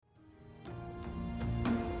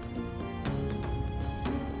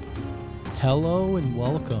Hello and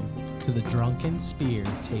welcome to the Drunken Spear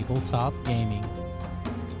Tabletop Gaming.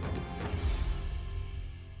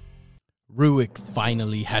 Ruick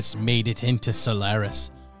finally has made it into Solaris,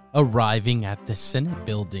 arriving at the Senate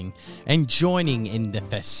building and joining in the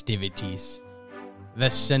festivities. The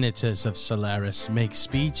senators of Solaris make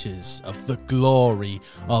speeches of the glory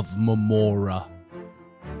of Mamora.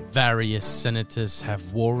 Various senators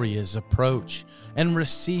have warriors approach and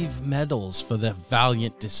receive medals for their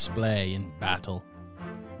valiant display in battle.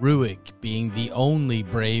 Ruick being the only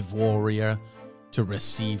brave warrior to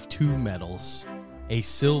receive 2 medals, a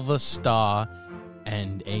silver star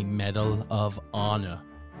and a medal of honor,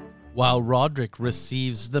 while Roderick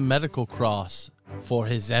receives the medical cross for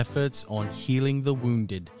his efforts on healing the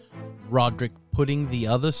wounded, Roderick putting the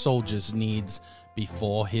other soldiers' needs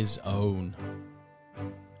before his own.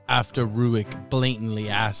 After Ruick blatantly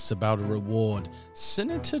asks about a reward,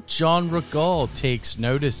 Senator John Regal takes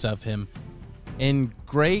notice of him in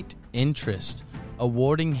great interest,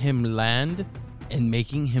 awarding him land and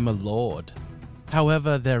making him a lord.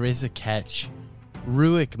 However, there is a catch.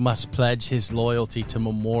 Ruick must pledge his loyalty to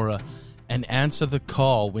Mamora and answer the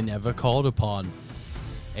call whenever called upon.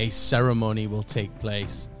 A ceremony will take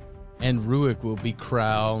place, and Ruick will be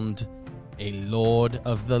crowned a lord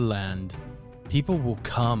of the land. People will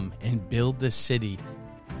come and build the city,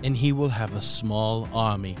 and he will have a small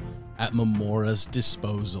army at Mamora's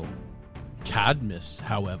disposal. Cadmus,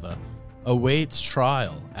 however, awaits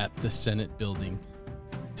trial at the Senate building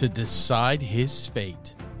to decide his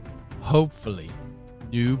fate. Hopefully,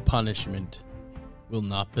 new punishment will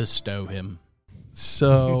not bestow him.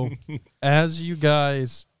 So, as you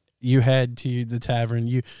guys, you head to the tavern,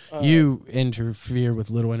 you interfere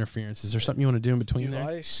with little interference. Is there something you want to do in between there? Do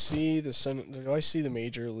I see the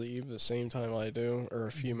major leave the same time I do, or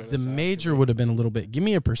a few minutes? The major would have been a little bit. Give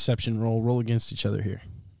me a perception roll. Roll against each other here.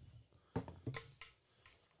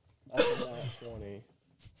 That's a nat 20.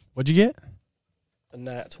 What'd you get? A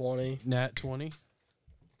nat 20. Nat 20.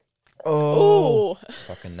 Oh,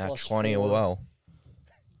 fucking nat Plus 20 as 4. well.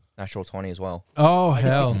 Natural 20 as well. Oh,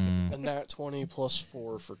 hell. A nat 20 plus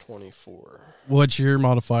 4 for 24. What's your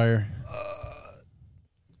modifier?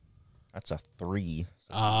 That's a 3.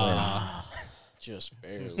 Just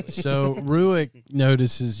barely. So Ruick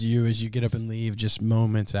notices you as you get up and leave just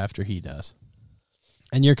moments after he does.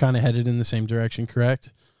 And you're kind of headed in the same direction,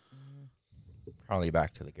 correct? Probably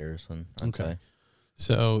back to the garrison. I'd say.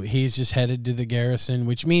 So he's just headed to the garrison,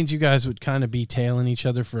 which means you guys would kind of be tailing each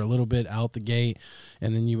other for a little bit out the gate,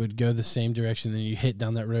 and then you would go the same direction, then you hit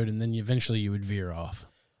down that road, and then eventually you would veer off.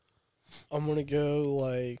 I'm going to go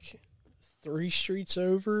like 3 streets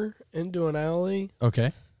over into an alley.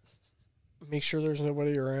 Okay. Make sure there's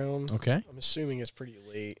nobody around. Okay. I'm assuming it's pretty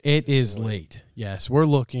late. It is late. Yes. We're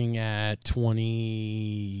looking at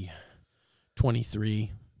 23,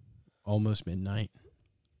 almost midnight.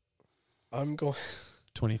 I'm going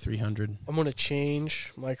 2300. I'm going to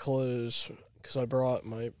change my clothes because I brought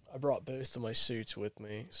both of my suits with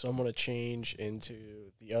me. So I'm going to change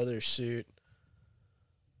into the other suit.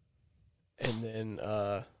 And then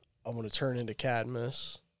I'm going to turn into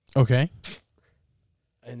Cadmus. Okay.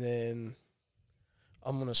 And then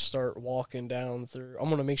I'm going to start walking down through. I'm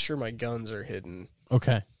going to make sure my guns are hidden.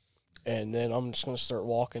 Okay. And then I'm just going to start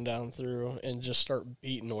walking down through and just start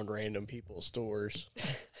beating on random people's doors.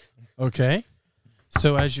 Okay.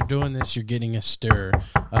 So as you're doing this, you're getting a stir.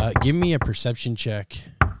 Give me a perception check,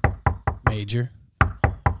 Major.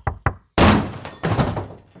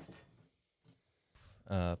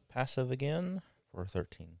 Passive again for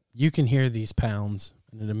 13. You can hear these pounds,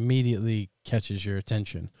 and it immediately catches your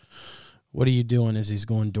attention. What are you doing as he's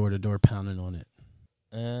going door to door pounding on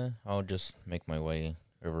it? I'll just make my way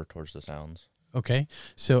over towards the sounds. Okay.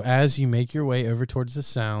 So as you make your way over towards the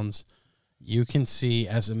sounds, you can see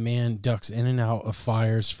as a man ducks in and out of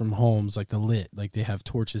fires from homes, like they have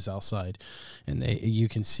torches outside, and you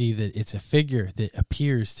can see that it's a figure that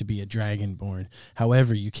appears to be a dragonborn.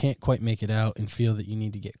 However, you can't quite make it out and feel that you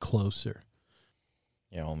need to get closer.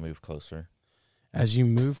 Yeah, I'll move closer. As you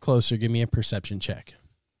move closer, give me a perception check.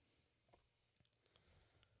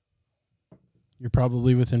 You're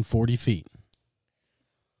probably within 40 feet.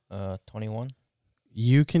 21.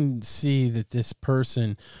 You can see that this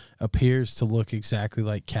person appears to look exactly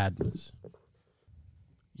like Cadmus.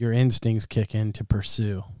 Your instincts kick in to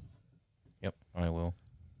pursue. Yep, I will.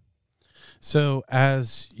 So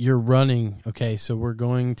as you're running, okay, so we're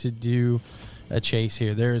going to do a chase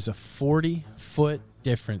here. There is a 40-foot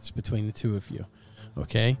difference between the two of you,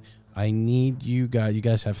 okay? I need you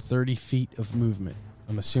guys have 30 feet of movement.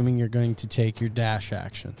 I'm assuming you're going to take your dash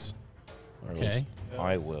actions. Or at Okay. least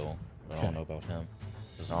I will. I Okay. don't know about him.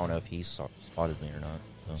 Because I don't know if he spotted me or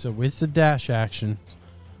not. So with the dash action,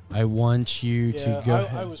 I want you to go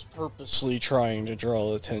ahead. I was purposely trying to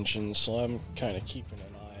draw attention, so I'm kind of keeping an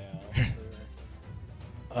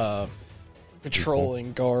eye out for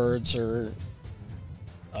patrolling guards or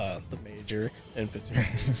the major in particular.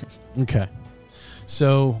 Okay.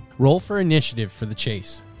 So roll for initiative for the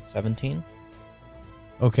chase. 17?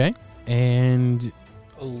 Okay. And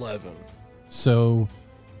 11. so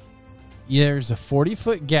there's a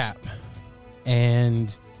 40-foot gap,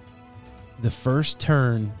 and the first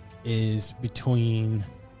turn is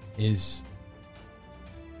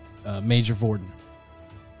Major Vorden.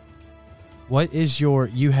 What is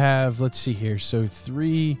you have, let's see here, so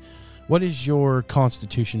 3, what is your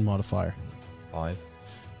Constitution modifier? 5.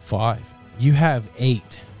 5. You have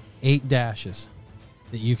 8 dashes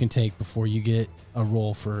that you can take before you get a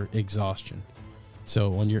roll for exhaustion.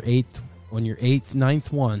 So on your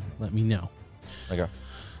ninth one, let me know.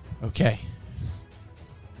 Okay.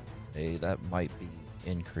 Hey, that might be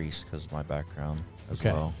increased because of my background as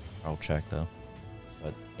Okay. well. I'll check though.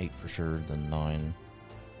 But 8 for sure, then 9.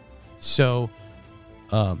 So,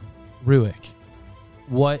 Ruick,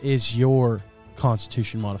 what is your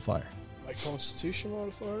Constitution modifier? My Constitution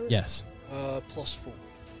modifier? Yes. +4.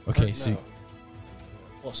 Okay, Or, so no.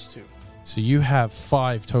 +2. so you have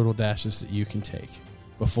 5 total dashes that you can take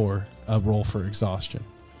before a roll for exhaustion.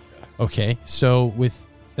 Okay, so with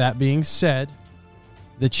that being said,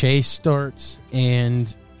 the chase starts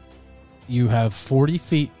and you have 40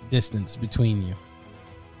 feet distance between you.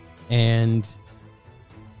 And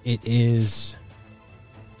it is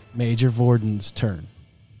Major Vorden's turn.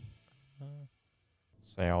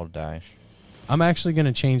 Say I'll dash. I'm actually going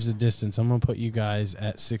to change the distance. I'm going to put you guys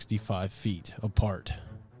at 65 feet apart.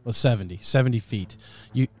 Well, 70 feet.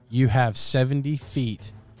 You have 70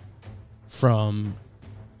 feet from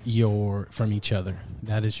each other.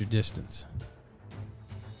 That is your distance.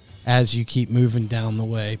 As you keep moving down the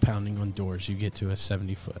way, pounding on doors, you get to a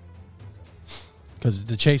 70 foot. Because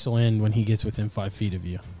the chase will end when he gets within 5 feet of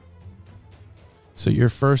you. So your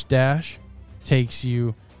first dash takes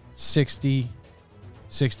you 60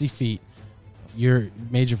 feet. Your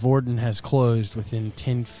Major Vorden has closed within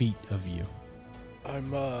 10 feet of you.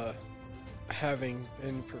 I'm having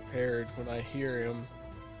been prepared when I hear him,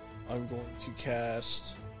 I'm going to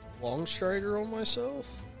cast Longstrider on myself,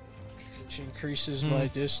 which increases my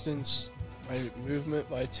distance, my movement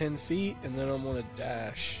by 10 feet, and then I'm going to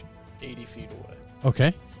dash 80 feet away.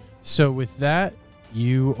 Okay. So with that,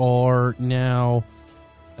 you are now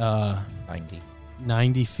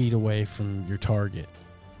 90 feet away from your target.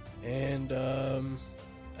 And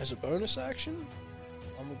as a bonus action,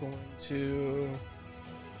 I'm going to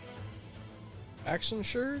Action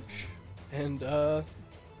Surge and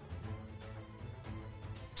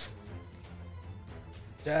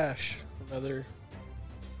dash another 80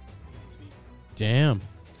 feet. Damn.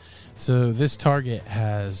 So this target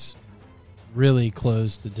has really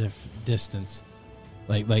closed the distance.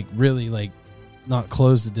 Like really not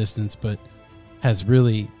closed the distance, but has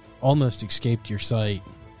really almost escaped your sight.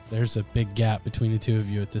 There's a big gap between the two of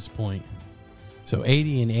you at this point. So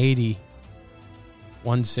 80 and 80,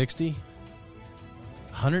 160?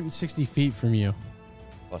 160 feet from you.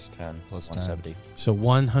 Plus 10. Plus 170. So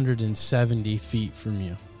 170 feet from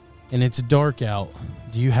you. And it's dark out.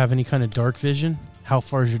 Do you have any kind of dark vision? How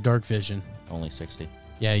far is your dark vision? Only 60.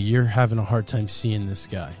 Yeah, you're having a hard time seeing this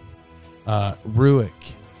guy.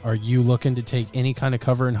 Ruick, are you looking to take any kind of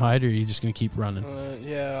cover and hide, or are you just going to keep running?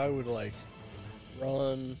 Yeah, I would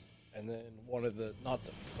run, and then one of the, not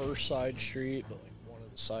the first side street, but one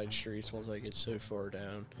of the side streets once I get so far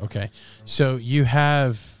down. Okay. So you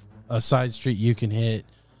have a side street you can hit,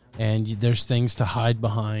 and there's things to hide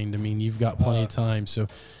behind. I mean, you've got plenty of time. So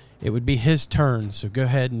it would be his turn. So go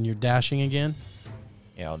ahead, and you're dashing again?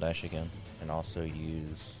 Yeah, I'll dash again. And also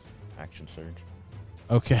use Action Surge.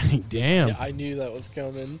 Okay, damn. Yeah, I knew that was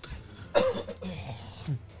coming.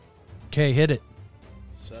 Okay, hit it.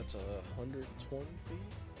 So that's 120 feet.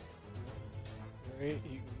 Right?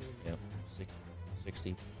 You can move. Yep.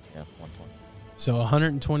 60. Yeah, 120. So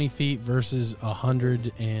 120 feet versus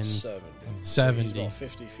 170. 70. So he's about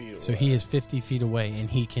 50 feet away. So he is 50 feet away, and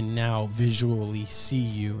he can now visually see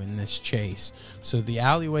you in this chase. So the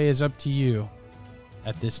alleyway is up to you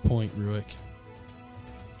at this point, Ruick.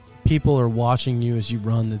 People are watching you as you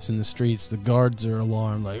run that's in the streets. The guards are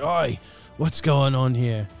alarmed, like, "Oi, what's going on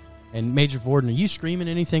here?" And Major Vorden, are you screaming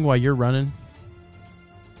anything while you're running?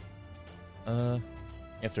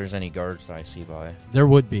 If there's any guards that I see by. There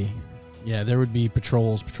would be. Yeah, there would be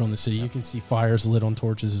patrolling the city. You can see fires lit on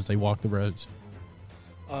torches as they walk the roads.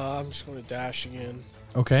 I'm just going to dash again.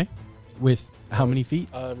 Okay. With how many feet?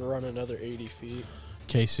 Run another 80 feet.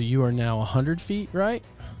 Okay, so you are now 100 feet, right?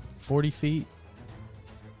 40 feet?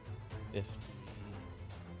 50.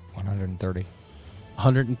 130.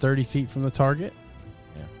 130 feet from the target?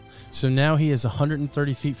 Yeah. So now he is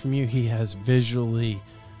 130 feet from you. He has visually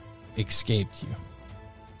escaped you.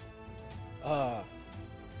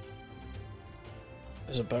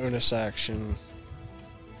 As a bonus action,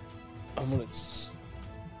 I'm going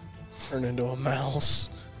to turn into a mouse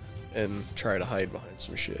and try to hide behind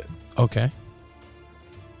some shit. Okay.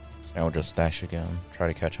 And we'll just dash again. Try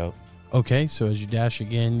to catch up. Okay, so as you dash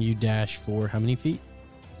again, you dash for how many feet?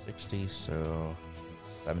 60, so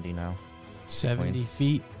 70 now. 70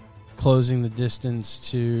 feet, closing the distance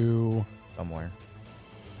to Somewhere.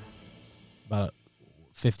 about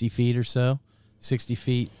 50 feet or so. 60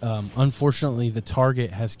 feet. Unfortunately, the target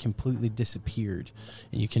has completely disappeared,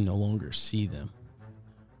 and you can no longer see them.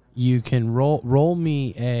 You can roll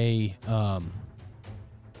me a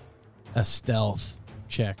stealth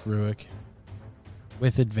check, Ruick,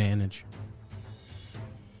 with advantage.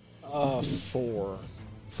 4.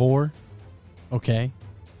 4? Okay.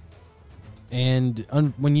 And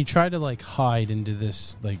when you try to like hide into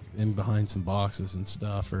this, like in behind some boxes and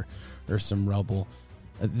stuff or some rubble,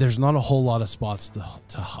 there's not a whole lot of spots to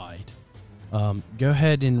hide. Go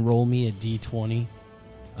ahead and roll me a d20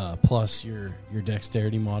 plus your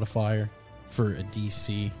dexterity modifier for a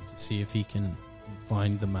DC to see if he can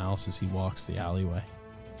find the mouse as he walks the alleyway.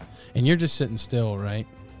 And you're just sitting still, right?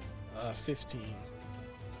 15.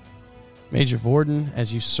 Major Vorden,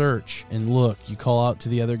 as you search and look, you call out to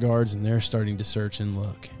the other guards and they're starting to search and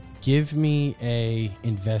look. Give me a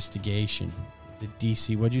investigation. The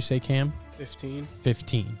DC, what'd you say, Cam? 15.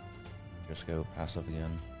 15. Just go passive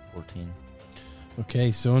again. 14.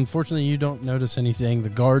 Okay, so unfortunately you don't notice anything. The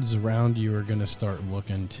guards around you are going to start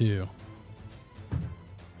looking too.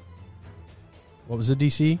 What was the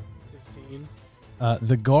DC? 15.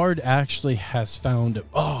 The guard actually has found,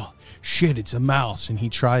 oh, shit, it's a mouse, and he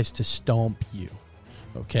tries to stomp you,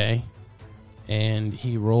 okay? And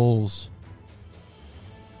he rolls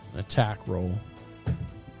an attack roll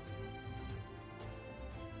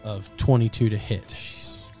of 22 to hit.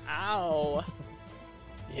 Ow.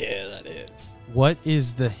 Yeah, that is. What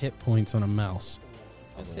is the hit points on a mouse?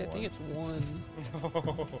 I think it's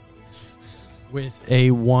 1. With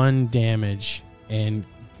a 1 damage and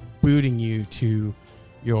booting you to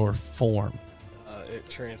your form. It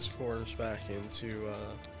transforms back into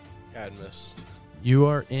Cadmus. You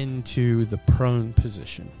are into the prone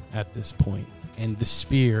position at this point, and the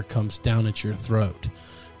spear comes down at your throat,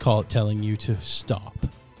 telling you to stop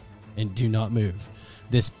and do not move.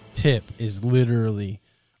 This tip is literally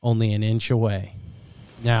only an inch away.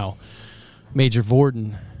 Now, Major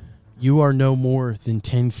Vorden, you are no more than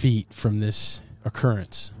 10 feet from this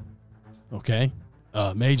occurrence. Okay?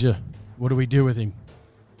 Major, what do we do with him?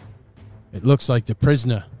 It looks like the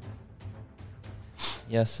prisoner.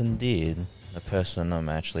 Yes, indeed. The person I'm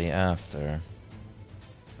actually after.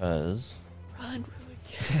 Because... Run,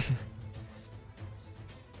 Ruick.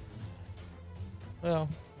 Well,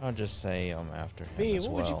 I'll just say I'm after him Me? as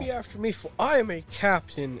What well. would you be after me for? I am a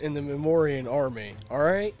captain in the Memorian army,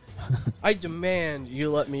 alright? I demand you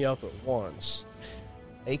let me up at once.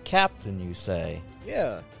 A captain, you say?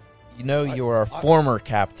 Yeah. You know you are a former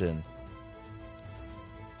captain.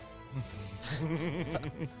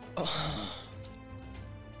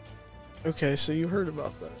 Okay, so you heard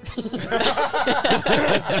about that.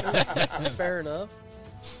 Fair enough.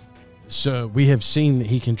 So we have seen that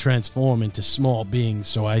he can transform into small beings,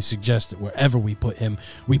 so I suggest that wherever we put him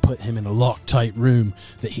in a locked-tight room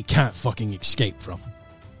that he can't fucking escape from.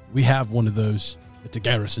 We have one of those at the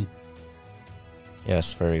garrison.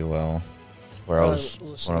 Yes, very well. That's where I was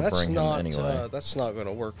going to bring him anyway. That's not going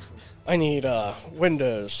to work for me. I need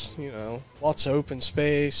windows, lots of open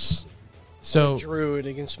space. So I'm a druid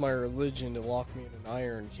against my religion to lock me in an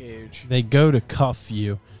iron cage. they go to cuff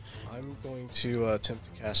you. I'm going to attempt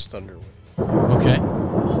to cast Thunder Wave. Okay.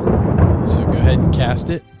 So go ahead and cast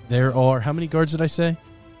it. There are, how many guards did I say?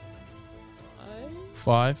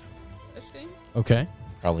 5? I think. Okay.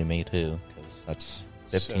 Probably me too, because that's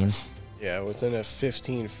 15. So, yeah, within a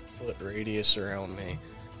 15-foot radius around me.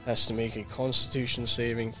 Has to make a Constitution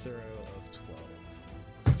saving throw of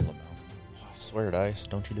 12. I swear, dice,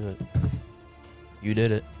 don't you do it. You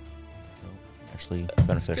did it. No, actually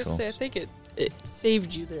beneficial. I think it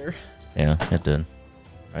saved you there. Yeah, it did.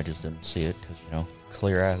 I just didn't see it because,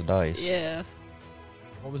 clear ass dice. Yeah.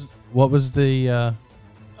 What was the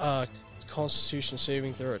Constitution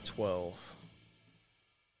saving throw at 12.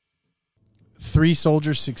 3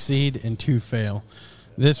 soldiers succeed and 2 fail.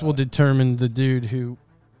 This will determine the dude who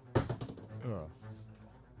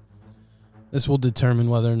This will determine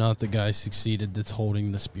whether or not the guy succeeded that's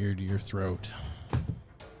holding the spear to your throat.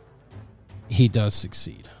 He does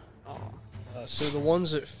succeed. Oh. So the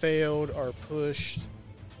ones that failed are pushed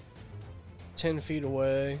 10 feet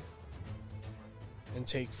away and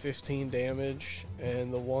take 15 damage,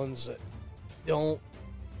 and the ones that don't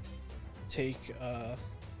take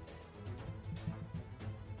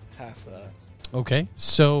half that. Okay,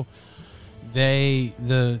 so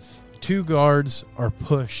the two guards are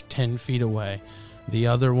pushed 10 feet away. The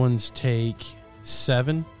other ones take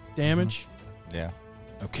 7 damage. Yeah.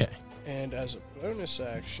 Okay. And as a bonus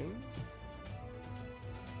action,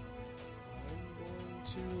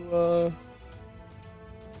 I'm going to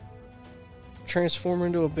transform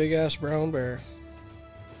into a big ass brown bear.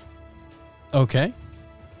 Okay.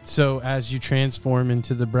 So as you transform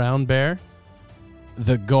into the brown bear,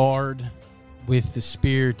 the guard with the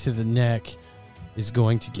spear to the neck is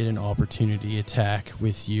going to get an opportunity attack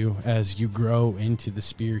with you as you grow into the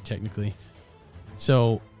spear, technically.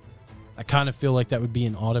 So I kind of feel like that would be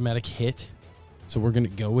an automatic hit. So we're going to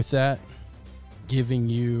go with that, giving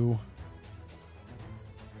you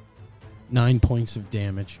 9 points of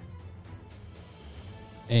damage.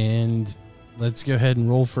 And let's go ahead and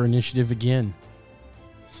roll for initiative again.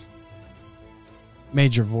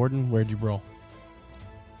 Major Vorden, where'd you roll?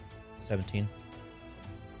 17.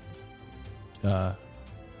 Ruick?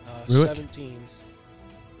 17.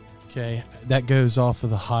 Okay, that goes off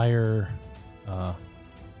of the higher.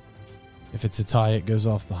 If it's a tie, it goes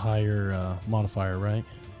off the higher modifier, right?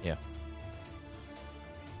 Yeah.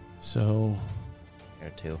 So, I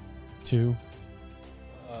got 2. 2.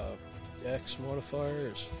 Dex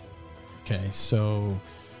modifier is Okay, so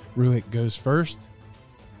Ruick goes first.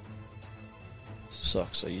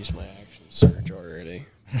 sucks. I used my action surge already.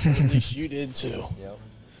 At least you did too. Yep.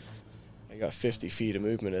 I got 50 feet of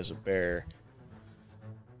movement as a bear.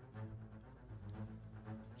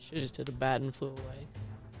 Should have just did a bat and flew away.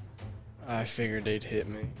 I figured they'd hit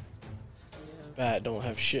me. Yeah. Bat don't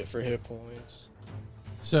have shit for hit points.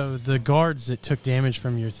 So the guards that took damage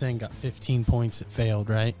from your thing got 15 points that failed,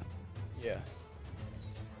 right? Yeah.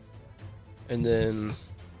 And then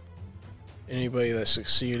anybody that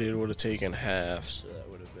succeeded would have taken half, so that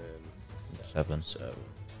would have been 7. 7.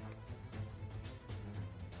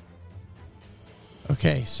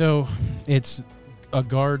 Okay, so it's a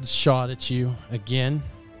guard's shot at you again.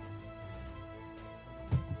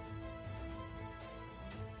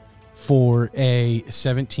 For a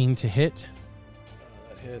 17 to hit,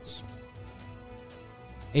 That hits.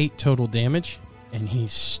 8 total damage, and he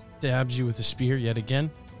stabs you with a spear yet again.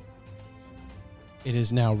 It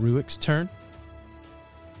is now Ruick's turn.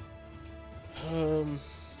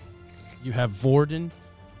 You have Vorden,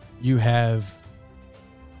 you have,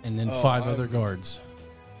 and then 5 other guards.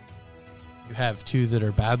 You have 2 that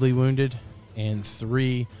are badly wounded, and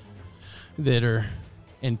 3 that are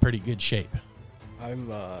in pretty good shape.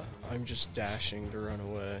 I'm just dashing to run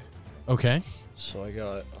away. Okay. So I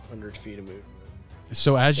got 100 feet of movement.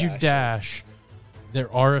 So as you Dashing. dash,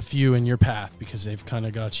 there are a few in your path because they've kind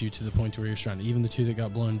of got you to the point where you're surrounded. Even the 2 that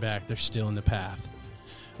got blown back, they're still in the path,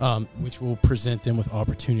 which will present them with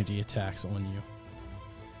opportunity attacks on you.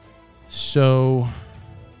 So,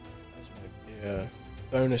 As my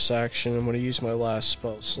bonus action, I'm going to use my last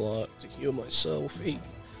spell slot to heal myself.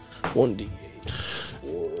 1d8,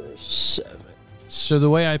 4, 7. so the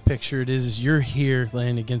way I picture it is you're here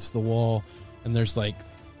laying against the wall, and there's like,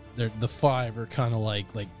 the 5 are kind of like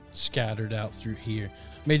scattered out through here.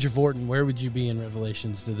 Major Vorden, where would you be in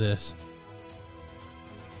Revelations to this?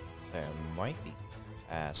 There might be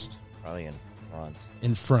past, probably in front.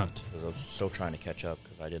 In front. Because I was still trying to catch up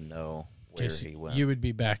because I didn't know where Okay, so he went. you would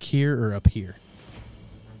be back here or up here?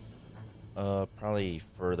 Probably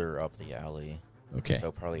further up the alley. Okay.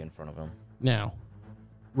 So probably in front of him. Now,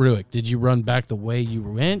 Ruick, did you run back the way you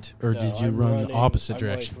went, or No, did you I'm run running, the opposite I'm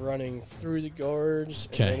direction? like running through the guards,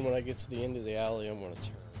 Okay. and then when I get to the end of the alley, I'm going to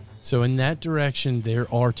turn. So in that direction, there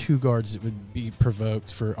are 2 guards that would be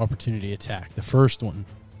provoked for opportunity attack. The first one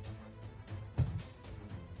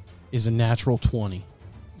is a natural 20.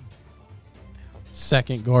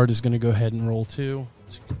 Second guard is going to go ahead and roll 2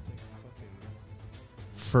 It's a good thing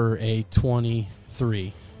I for a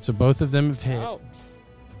 23. So both of them have hit Ouch.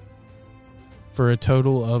 for a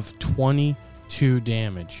total of 22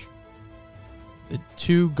 damage. The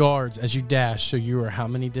 2 guards, as you dash, so you are how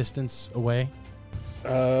many distance away?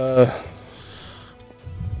 I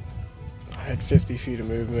had 50 feet of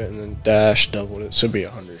movement and then dash doubled it, so it'd be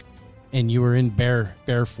 100. And you were in bear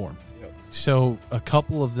form. Yep. So a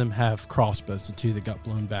couple of them have crossbows. The 2 that got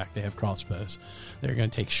blown back, they have crossbows. They're going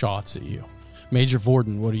to take shots at you. Major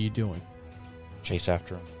Vorden, what are you doing? Chase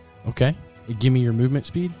after him. Okay. Give me your movement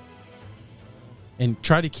speed. And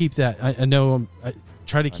try to keep that. I know.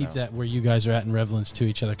 Try to keep that where you guys are at in relevance to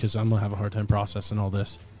each other, because I'm going to have a hard time processing all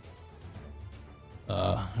this.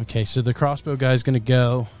 Okay, so the crossbow guy is going to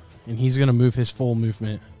go, and he's going to move his full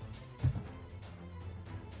movement.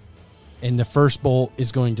 And the first bolt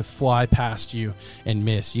is going to fly past you and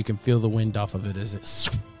miss. You can feel the wind off of it as it's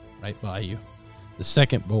right by you. The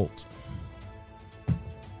second bolt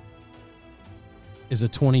is a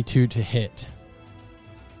 22 to hit.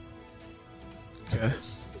 Okay.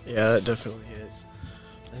 Yeah, that definitely hits.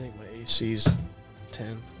 I think my AC's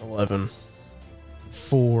 10, 11.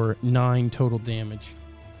 For 9 total damage.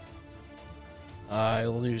 I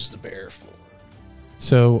lose the bear form.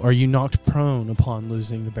 So, are you knocked prone upon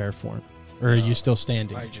losing the bear form? Or are you still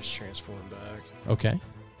standing? I just transform back. Okay.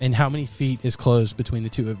 And how many feet is closed between the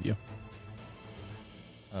two of you?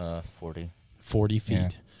 40. 40 feet. Yeah.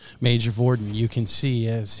 Major Vorden, you can see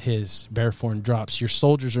as his bear form drops, your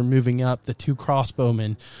soldiers are moving up. The 2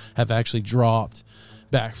 crossbowmen have actually dropped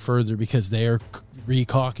back further because they are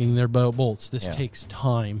recocking their bow bolts. This takes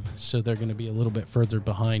time, so they're going to be a little bit further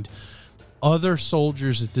behind. Other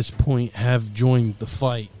soldiers at this point have joined the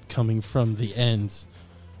fight coming from the ends,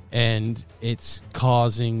 and it's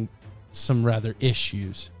causing some rather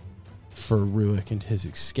issues for Ruick and his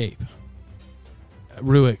escape.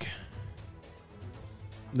 Ruick,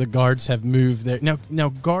 the guards have moved there. Now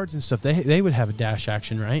guards and stuff, they would have a dash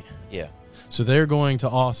action, right? Yeah. So they're going to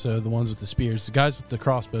also, the ones with the spears, the guys with the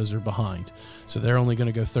crossbows are behind. So they're only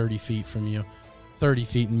going to go 30 feet from you, 30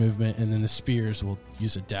 feet in movement, and then the spears will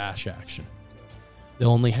use a dash action.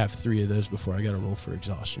 They'll only have 3 of those before I got to roll for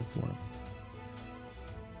exhaustion for them.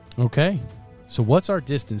 Okay. So what's our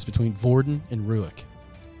distance between Vorden and Ruick?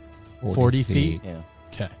 40 feet? Yeah.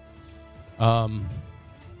 Okay.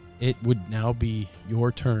 It would now be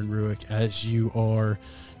your turn, Ruick, as you are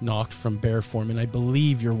knocked from bear form, and I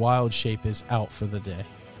believe your wild shape is out for the day.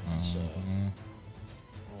 So,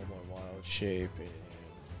 all my wild shape.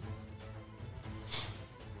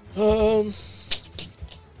 And, let's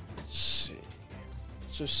see.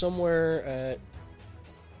 So somewhere at,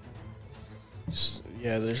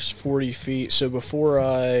 yeah, there's 40 feet. So before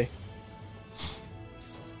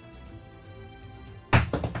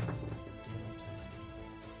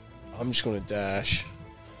I'm just going to dash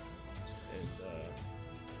and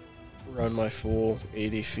run my full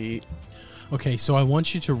 80 feet. Okay, so I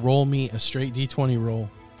want you to roll me a straight D20 roll.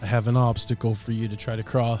 I have an obstacle for you to try to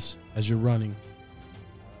cross as you're running.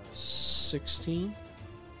 16.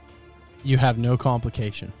 You have no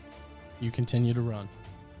complication. You continue to run.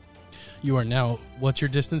 You are now, what's your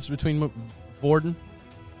distance between Vorden?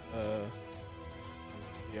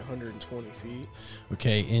 120 feet.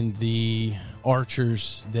 Okay, and the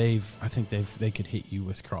archers, I think they could hit you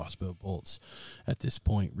with crossbow bolts at this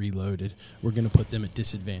point, reloaded. We're going to put them at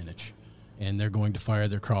disadvantage, and they're going to fire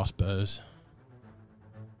their crossbows.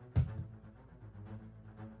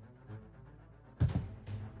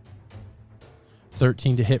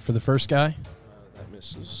 $13 to hit for the first guy. That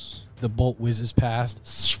misses. The bolt whizzes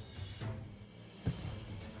past.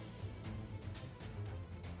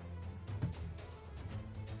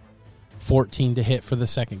 14 to hit for the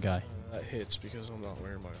second guy. That hits because I'm not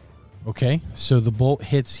wearing my armor. Okay, so the bolt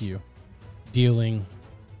hits you, dealing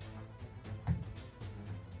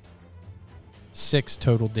 6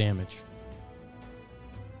 total damage.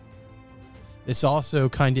 This also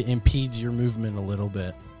kind of impedes your movement a little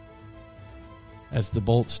bit as the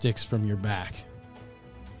bolt sticks from your back.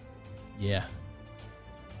 Yeah.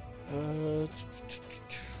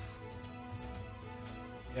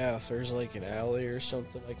 Yeah, if there's like an alley or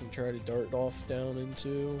something I can try to dart off down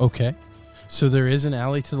into. Okay. So there is an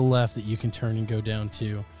alley to the left that you can turn and go down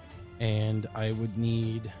to. And I would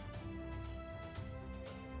need...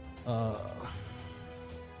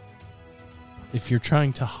 if you're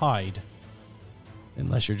trying to hide,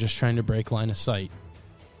 unless you're just trying to break line of sight,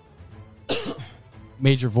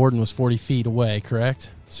 Major Vorden was 40 feet away,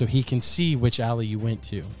 correct? So he can see which alley you went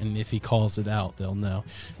to, and if he calls it out, they'll know.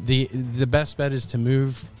 The best bet is to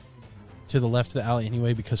move to the left of the alley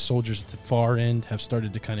anyway, because soldiers at the far end have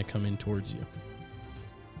started to kind of come in towards you.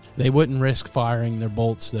 They wouldn't risk firing their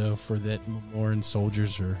bolts, though, for that Moran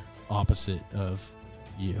soldiers are opposite of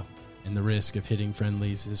you, and the risk of hitting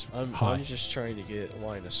friendlies is high. I'm just trying to get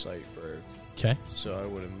line of sight broke. Okay. So I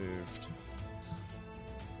would have moved.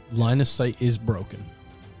 Line of sight is broken.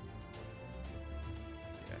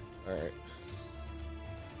 Yeah. All right.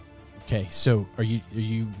 Okay, so are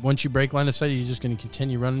you once you break line of sight, are you just going to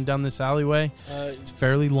continue running down this alleyway? It's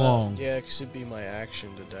fairly long. Yeah, because it'd be my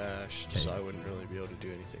action to dash, Okay. so I wouldn't really be able to do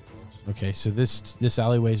anything else. Okay, so this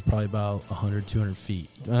alleyway is probably about 100, 200 feet.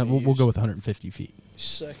 Let me We'll use- go with 150 feet.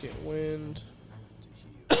 Second wind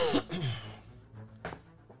to heal.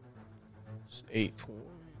 It's 8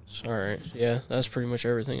 points. All right. Yeah, that's pretty much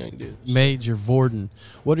everything I can do. Major Vorden,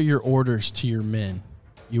 what are your orders to your men?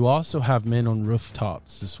 You also have men on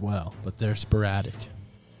rooftops as well, but they're sporadic.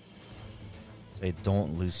 Say,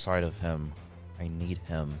 don't lose sight of him. I need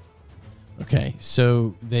him. Okay,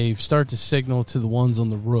 so they've started to signal to the ones on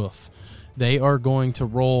the roof. They are going to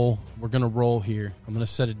roll. We're going to roll here. I'm going to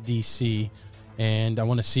set a DC, and I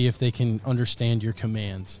want to see if they can understand your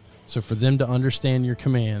commands. So for them to understand your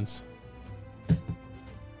commands, Say,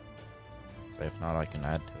 if not, I can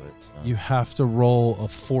add to it. So. you have to roll a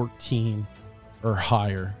 14 or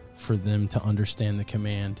higher for them to understand the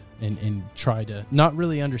command and try to, not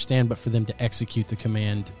really understand, but for them to execute the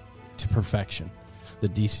command to perfection. The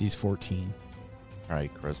DC's 14. All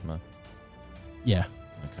right, charisma. Yeah.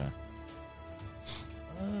 Okay.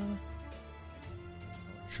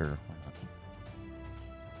 Sure. Why not?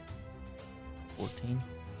 14.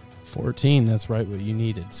 14, that's right, what you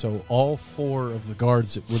needed. So all 4 of the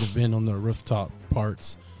guards that would have been on the rooftop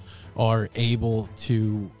parts are able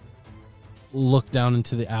to look down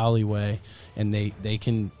into the alleyway, and they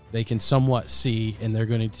can somewhat see, and they're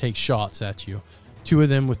going to take shots at you. 2 of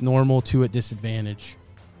them with normal, 2 at disadvantage.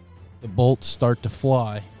 The bolts start to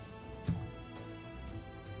fly.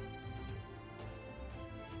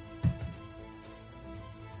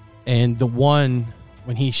 And the one,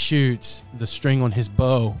 when he shoots, the string on his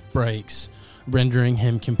bow breaks, rendering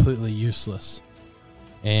him completely useless.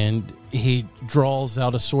 And he draws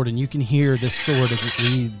out a sword, and you can hear this sword as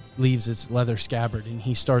it leaves its leather scabbard, and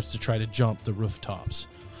he starts to try to jump the rooftops.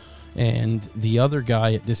 And the other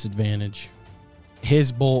guy at disadvantage,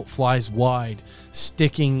 his bolt flies wide,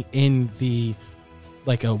 sticking in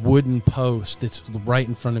like a wooden post that's right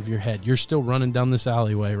in front of your head. You're still running down this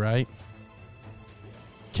alleyway, right?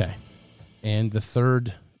 Okay. And the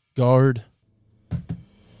third guard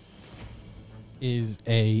is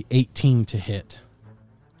a 18 to hit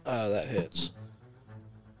That hits.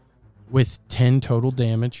 with 10 total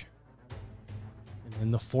damage. And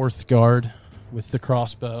then the fourth guard with the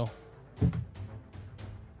crossbow.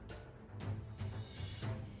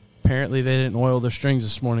 Apparently they didn't oil their strings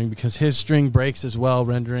this morning, because his string breaks as well,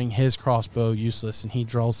 rendering his crossbow useless, and he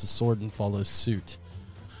draws the sword and follows suit.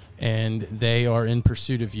 And they are in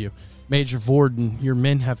pursuit of you. Major Vorden, your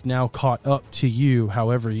men have now caught up to you.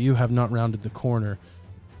 However, you have not rounded the corner.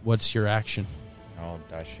 What's your action? I'll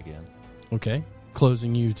dash again. Okay.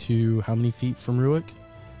 Closing you to how many feet from Ruick?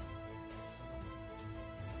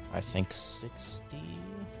 I think 60.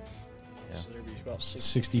 Yeah. So there'd be about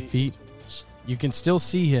 60 feet. between us. You can still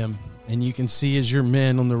see him, and you can see as your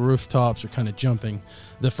men on the rooftops are kind of jumping.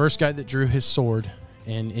 The first guy that drew his sword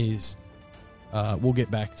and is... we'll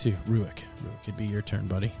get back to Ruick. Ruick, it'd be your turn,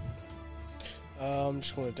 buddy. I'm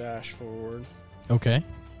just going to dash forward. Okay.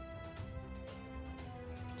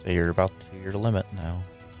 So you're about to your limit now,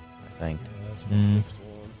 I think. Yeah, that's my fifth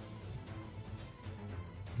one.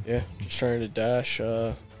 Yeah, just trying to dash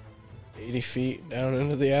 80 feet down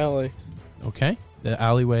into the alley. Okay. The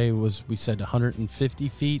alleyway was, we said, 150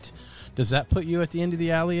 feet. Does that put you at the end of the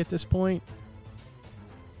alley at this point?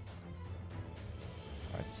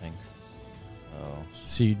 I think. Oh.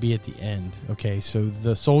 So you'd be at the end. Okay, so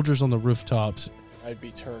the soldiers on the rooftops. I'd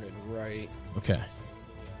be turning right. Okay.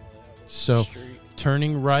 So Street.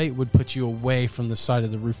 turning right would put you away from the side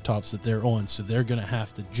of the rooftops that they're on, so they're going to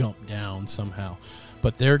have to jump down somehow.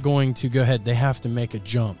 But they're going to go ahead. They have to make a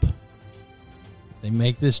jump. If they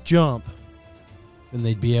make this jump, then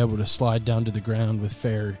they'd be able to slide down to the ground with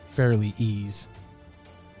fairly ease.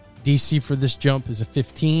 DC for this jump is a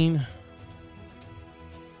 15.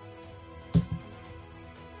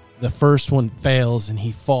 The first one fails and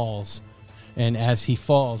he falls. And as he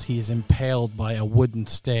falls, he is impaled by a wooden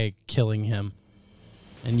stake, killing him.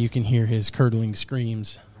 And you can hear his curdling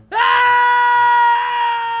screams.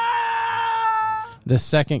 The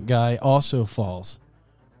second guy also falls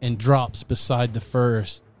and drops beside the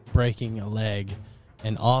first, breaking a leg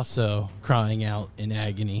and also crying out in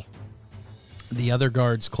agony. The other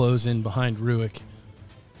guards close in behind Ruick.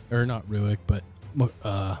 Or not Ruick, but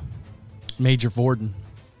Major Vorden.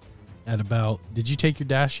 At about... Did you take your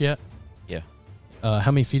dash yet? Yeah.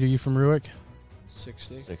 How many feet are you from Ruick?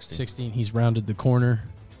 60. 16. He's rounded the corner.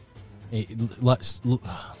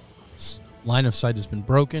 Line of sight has been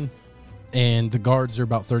broken, and the guards are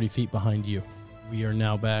about 30 feet behind you. We are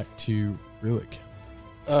now back to Ruick.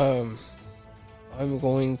 I'm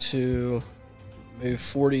going to move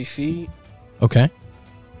 40 feet Okay.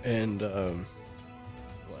 and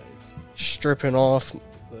stripping off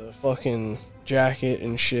the fucking jacket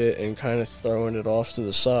and shit and kind of throwing it off to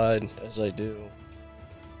the side as I do.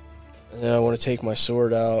 And then I want to take my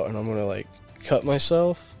sword out and I'm going to cut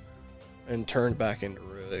myself and turn back into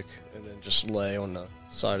Ruik and then just lay on the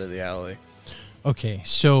side of the alley. Okay,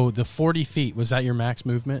 so the 40 feet, was that your max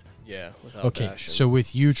movement? Yeah, without Okay, dashing. so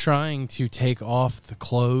with you trying to take off the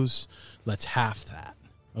clothes, let's half that,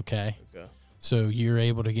 okay? Okay. So you're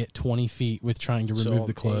able to get 20 feet with trying to remove I'm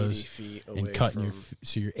the clothes 80 feet and away cutting from...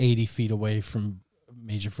 so you're 80 feet away from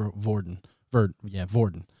Major Vorden.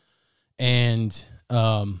 Vorden. And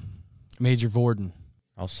Major Vorden.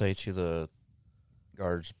 I'll say to the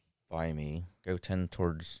guards by me, go 10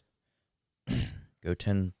 towards...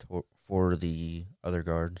 for the other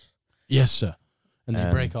guards. Yes, sir. And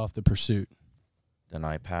they break off the pursuit. Then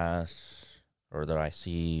I pass, or that I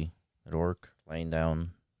see an orc laying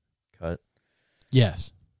down, cut.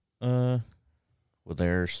 Yes. Will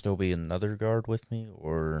there still be another guard with me,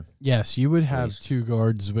 or? Yes, you would have least 2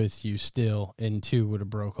 guards with you still, and 2 would have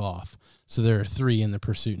broke off. So there are 3 in the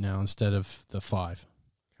pursuit now instead of the 5.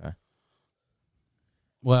 Okay.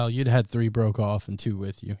 Well, you'd had 3 broke off and 2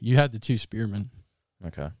 with you. You had the 2 spearmen.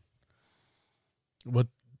 Okay. What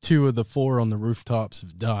 2 of the 4 on the rooftops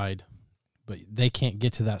have died, but they can't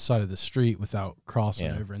get to that side of the street without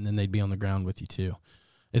crossing over, and then they'd be on the ground with you too.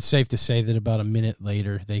 It's safe to say that about a minute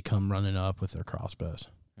later, they come running up with their crossbows.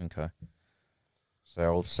 Okay. So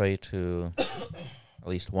I'll say to at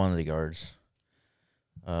least one of the guards,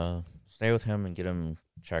 stay with him and get him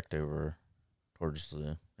checked over towards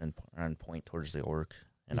the and point towards the orc,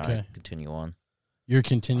 and Okay. I continue on. You're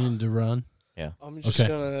continuing to run? Yeah. I'm just Okay.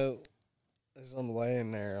 gonna, as I'm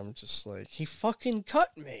laying there, I'm just like, he fucking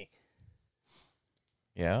cut me.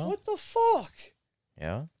 Yeah? What the fuck?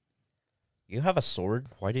 Yeah? You have a sword.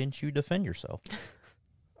 Why didn't you defend yourself?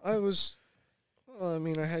 I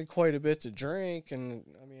had quite a bit to drink, and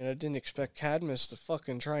I didn't expect Cadmus to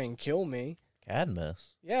fucking try and kill me.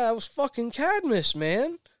 Cadmus? Yeah, I was fucking Cadmus,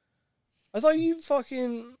 man. I thought you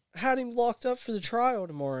fucking had him locked up for the trial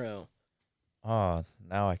tomorrow. Ah,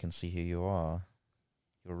 now I can see who you are.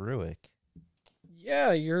 You're Ruik.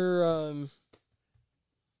 Yeah, you're,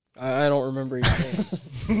 I don't remember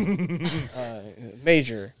his name.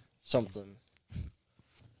 Major something.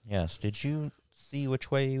 Yes, did you see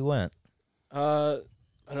which way you went? And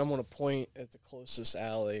I'm going to point at the closest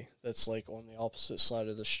alley that's, on the opposite side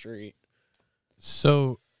of the street.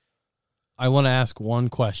 So I want to ask one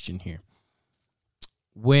question here.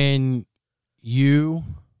 When you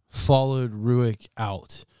followed Ruik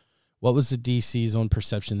out, what was the DCs on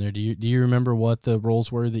perception there? Do you remember what the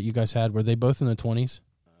rolls were that you guys had? Were they both in the 20s?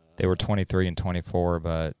 They were 23 and 24,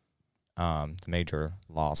 but the Major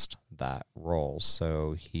lost that roll,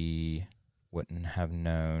 so he wouldn't have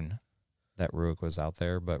known that Ruik was out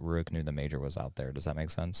there, but Ruik knew the Major was out there. Does that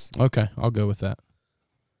make sense? Okay, I'll go with that.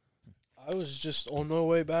 I was just on my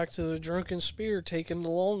way back to the Drunken Spear, taking the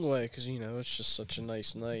long way, because, it's just such a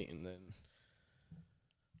nice night, and then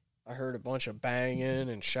I heard a bunch of banging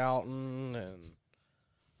and shouting, and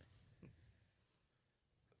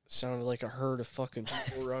it sounded like a herd of fucking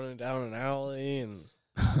people running down an alley, and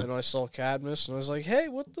then I saw Cadmus, and I was like, hey,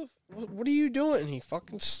 what are you doing? And he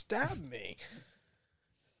fucking stabbed me.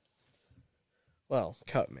 Well,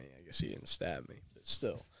 cut me. I guess he didn't stab me, but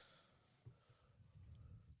still.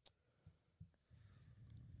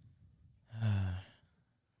 I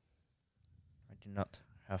do not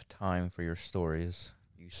have time for your stories.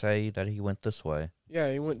 You say that he went this way.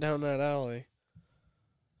 Yeah, he went down that alley.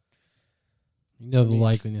 You know the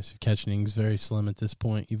likeliness of catching him is very slim at this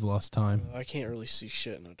point. You've lost time. I can't really see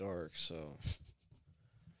shit in the dark, so.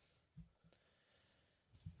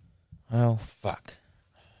 Oh, fuck.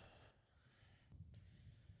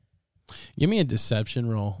 Give me a deception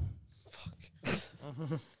roll.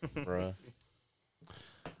 Bruh.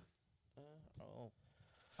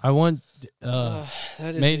 I want That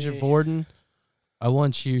is Major Vorden. I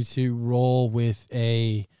want you to roll with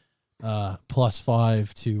a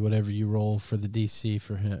 +5 to whatever you roll for the DC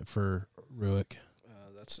for Ruik.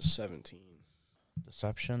 That's a 17.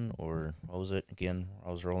 Deception, or what was it again?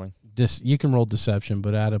 I was rolling. You can roll deception,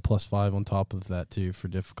 but add a +5 on top of that too for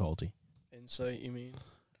difficulty. Insight, you mean?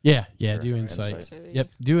 Yeah, Sure, do sure, insight. insight. Yep,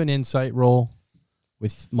 do an insight roll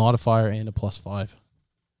with modifier and a +5.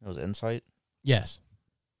 It was insight. Yes.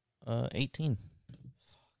 18.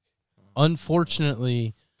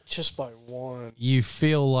 Unfortunately, Just by one. you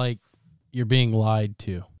feel like you're being lied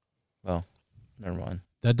to. Well, Never mind.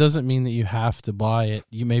 That doesn't mean that you have to buy it.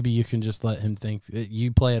 Maybe you can just let him think.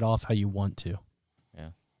 You play it off how you want to. Yeah.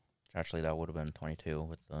 Actually, that would have been 22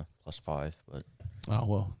 with the +5, but Oh,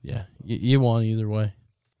 well, yeah. You won either way.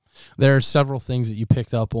 There are several things that you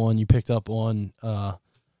picked up on. You picked up on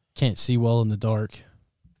can't see well in the dark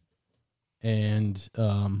and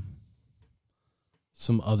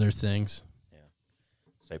some other things. yeah.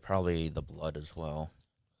 Say probably the blood as well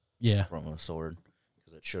Yeah. from a sword,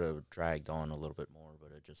 because it should have dragged on a little bit more,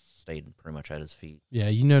 but it just stayed pretty much at his feet. Yeah,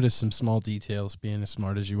 you notice some small details being as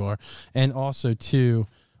smart as you are. And also, too,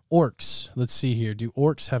 orcs. Let's see here. Do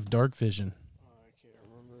orcs have dark vision? I can't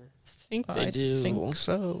remember. I think they do. I think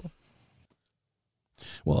so.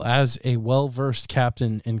 Well, as a well-versed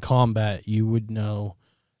captain in combat, you would know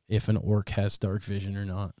if an orc has dark vision or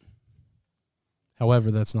not.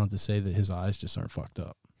 However, that's not to say that his eyes just aren't fucked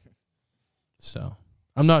up. So,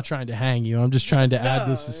 I'm not trying to hang you. I'm just trying to add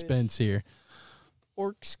the suspense here.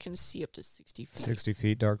 Orcs can see up to 60 feet. 60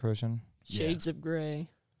 feet dark vision. Shades of gray.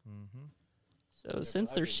 Mm-hmm. So Yeah,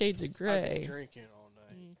 since but they're I've been- shades of I've been gray, drinking all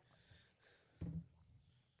night.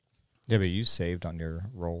 Yeah, but you saved on your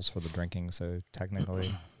rolls for the drinking, so technically.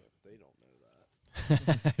 Yeah, but they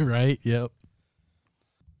don't know that. Right? Yep.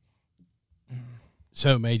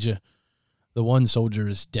 So, Major, the one soldier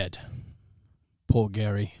is dead. Poor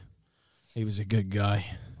Gary. He was a good guy.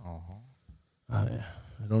 I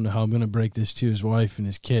don't know how I'm going to break this to his wife and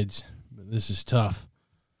his kids, but this is tough.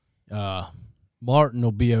 Martin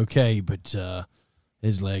will be okay, but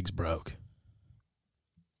his leg's broke.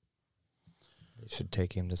 You should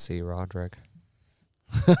take him to see Roderick.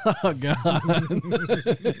 Oh, God.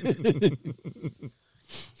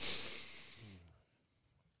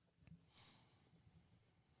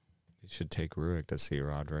 You should take Ruick to see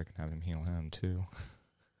Roderick and have him heal him, too.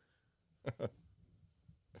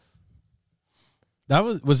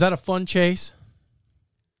 Was that a fun chase?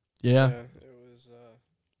 Yeah. It was.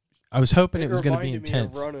 I was hoping it was going to be reminded me of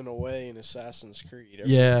intense. running away in Assassin's Creed.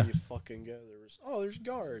 Yeah. Everywhere you fucking go, there's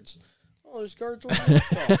guards. Oh, there's guards on the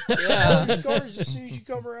rooftop. Yeah. There's guards as soon as you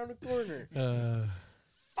come around the corner.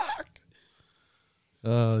 Fuck.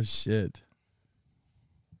 Oh, shit.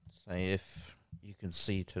 Say if you can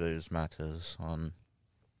see to those matters on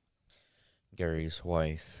Gary's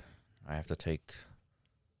wife, I have to take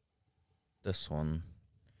this one,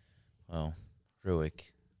 well,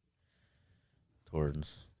 Ruick,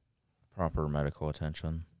 towards proper medical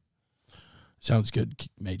attention. Sounds good,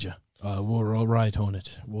 Major. We're all right on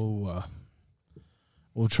it. We'll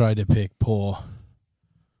try to pick poor.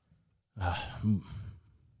 I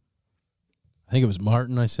think it was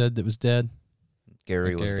Martin. I said that was dead.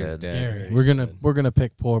 Gary was Gary's dead. dead. Gary. Gary's We're gonna dead. we're gonna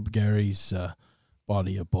pick poor Gary's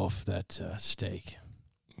body up off that stake.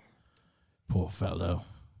 Poor fellow.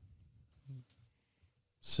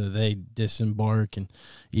 So they disembark, and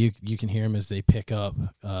you can hear him as they pick up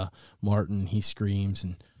Martin. He screams,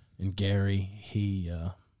 and Gary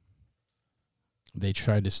they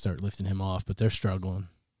try to start lifting him off, but they're struggling.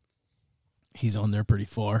 He's on there pretty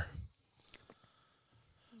far.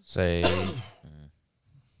 Say,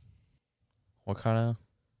 what kind of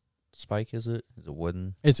spike is it? Is it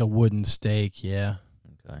wooden? It's a wooden stake, yeah.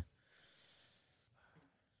 Okay.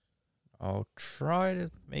 I'll try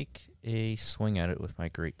to make a swing at it with my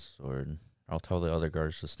greatsword. I'll tell the other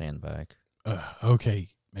guards to stand back. Okay,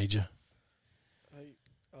 Major.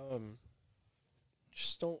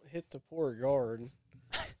 Just don't hit the poor guard.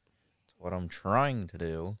 That's what I'm trying to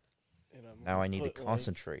do. And I'm Now gonna I need to put, like,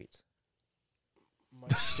 concentrate. my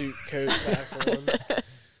suit coat back on.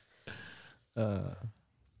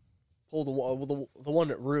 Pull the one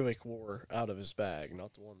that Ruick wore out of his bag,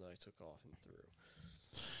 not the one that I took off and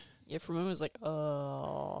threw. yeah, for a moment it was like,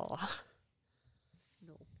 oh.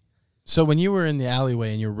 No. So when you were in the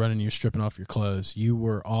alleyway and you were running, you're stripping off your clothes, you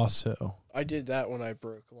were also I did that when I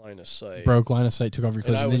broke line of sight. broke line of sight, took off your and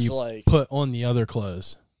clothes, I and then was you like, put on the other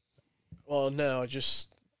clothes. well, no,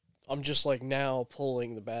 I'm just like now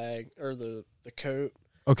pulling the bag or the coat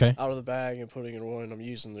Okay. out of the bag and putting it on. I'm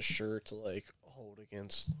using the shirt to like hold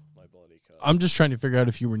against my bloody cut. I'm just trying to figure out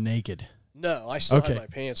if you were naked. No, I still Okay. had my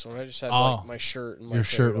pants on. I just had Oh. like my shirt and my Your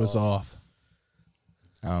shirt coat was off.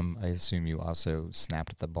 I assume you also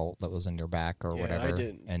snapped the bolt that was in your back or Yeah, I whatever,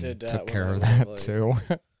 did and that took when care I of was, that like- too.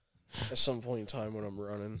 At some point in time when I'm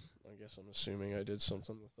running, I guess I'm assuming I did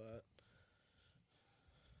something with that.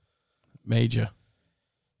 Major.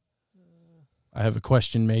 I have a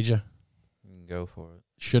question, Major. Go for it.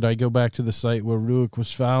 Should I go back to the site where Ruick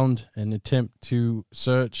was found and attempt to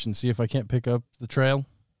search and see if I can't pick up the trail?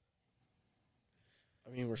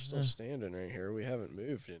 I mean, we're still standing right here. We haven't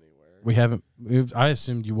moved anywhere. We haven't moved. I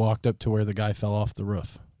assumed you walked up to where the guy fell off the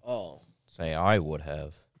roof. Oh, say I would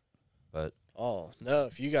have, but Oh, no,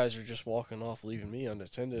 if you guys are just walking off, leaving me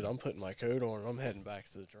unattended, I'm putting my coat on and I'm heading back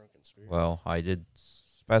to the Drunken Spirit. well, I did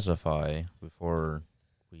specify before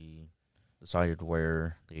we decided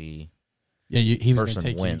where the Yeah, he was going to person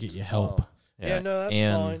take you went. to get you help. Oh. Yeah, no, that's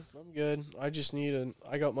and, fine. I'm good. I just need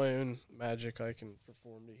I got my own magic I can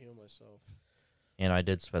perform to heal myself. And I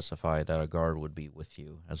did specify that a guard would be with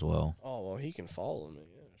you as well. Oh, well, he can follow me.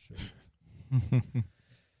 Yeah, sure.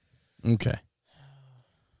 Okay.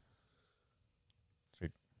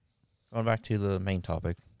 Going back to the main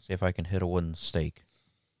topic, see if I can hit a wooden stake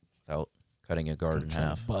without cutting a guard in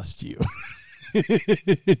half. Bust you.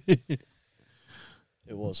 It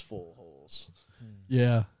was full of holes.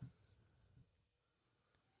 Yeah.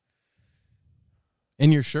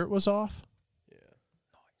 And your shirt was off? Yeah.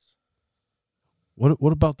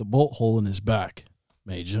 What about the bolt hole in his back,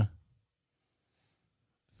 Major?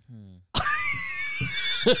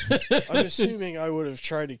 I'm assuming I would have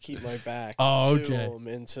tried to keep my back Oh, to okay. him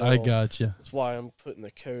until I gotcha. that's why I'm putting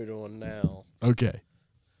the coat on now. Okay.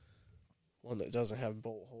 One that doesn't have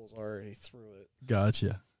bolt holes already through it.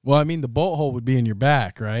 Gotcha. Well, I mean, the bolt hole would be in your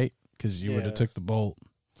back, right? Because you would have Yeah. took the bolt.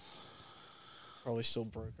 Probably still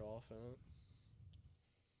broke off in it.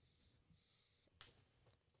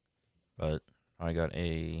 But I got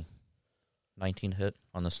a 19 hit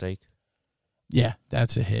on the stake. Yeah,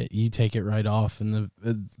 that's a hit. You take it right off, and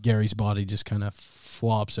the Gary's body just kind of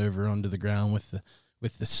flops over onto the ground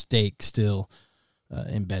with the stake still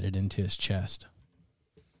embedded into his chest.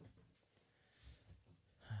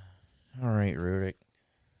 All right, Rudik.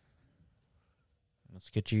 Let's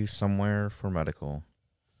get you somewhere for medical.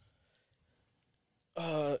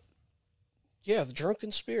 Yeah, the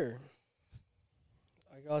Drunken Spear.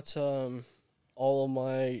 I got all of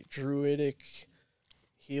my druidic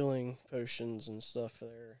healing potions and stuff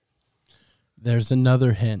there. There's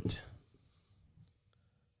another hint.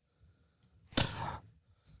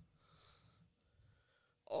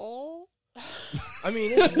 Oh. I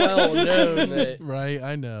mean, it's well known that Right,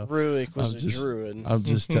 I know. Ruik was I'm a just- druid. I'm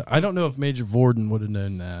just. I don't know if Major Vorden would have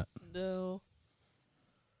known that. No.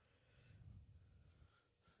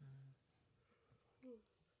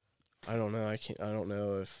 I don't know. I don't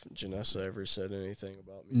know if Janessa ever said anything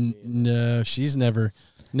about me. N- being- no, she's never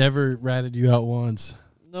ratted you out once.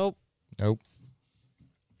 Nope. Nope.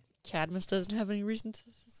 Cadmus doesn't have any reason to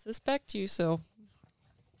suspect you, so.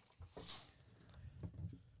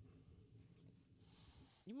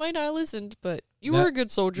 You might not have listened, but you were a good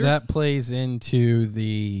soldier. That plays into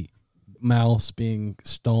the mouse being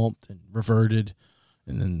stomped and reverted,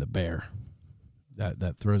 and then the bear.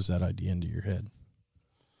 That throws that idea into your head.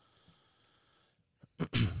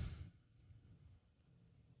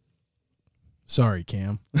 Sorry,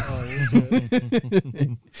 Cam. Oh, you're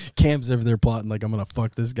good. Cam's over there plotting like I'm gonna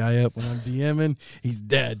fuck this guy up when I'm DMing. He's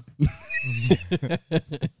dead.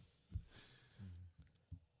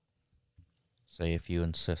 Say if you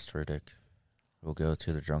insist, Rudik, we'll go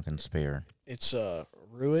to the Drunken Spear. It's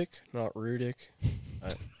Ruik, not Rudik.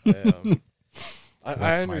 I That's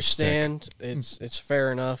my understand. It's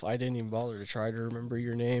fair enough. I didn't even bother to try to remember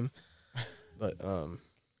your name, but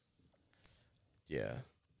yeah,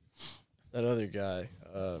 that other guy,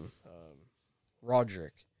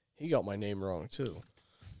 Roderick, he got my name wrong too.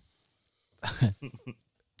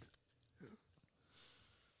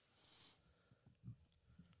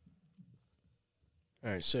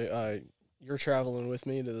 All right, so you're traveling with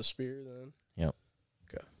me to the spear then? Yep.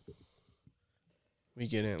 Okay. We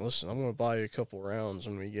get in. Listen, I'm going to buy you a couple rounds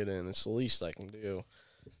when we get in. It's the least I can do,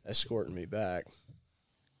 escorting me back.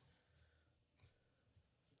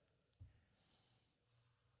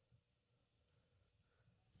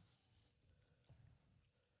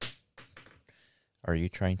 Are you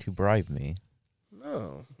trying to bribe me?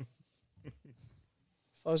 No. If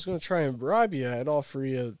I was going to try and bribe you, I'd offer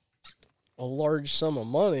you a large sum of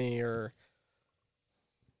money or...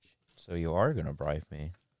 So you are going to bribe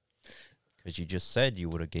me? Because you just said you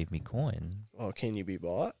would have gave me coin. Oh, can you be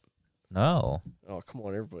bought? No. Oh, come on.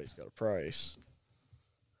 Everybody's got a price.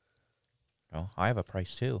 No, I have a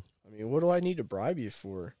price too. I mean, what do I need to bribe you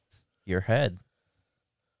for? Your head.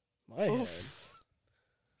 My head.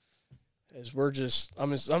 As we're just...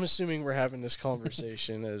 I'm assuming we're having this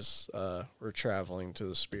conversation as we're traveling to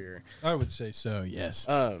the spear. I would say so. Yes.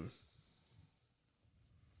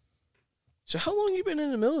 So how long you been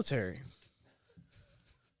in the military?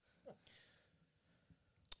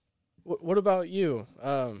 What about you?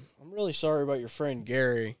 I'm really sorry about your friend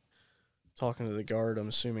Gary talking to the guard. I'm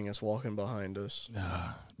assuming it's walking behind us.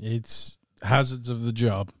 It's hazards of the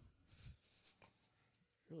job.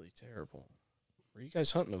 Really terrible. Were you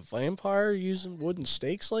guys hunting a vampire using wooden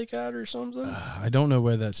stakes like that or something? I don't know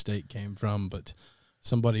where that stake came from, but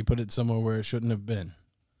somebody put it somewhere where it shouldn't have been.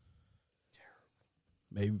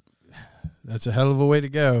 Maybe that's a hell of a way to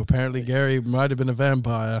go. Apparently, Gary might have been a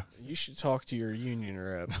vampire. You should talk to your union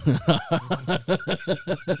rep.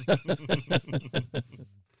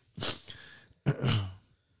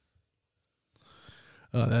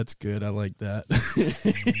 Oh, that's good. I like that.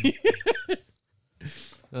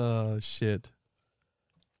 Oh, shit.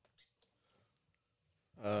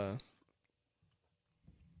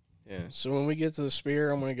 Yeah, so when we get to the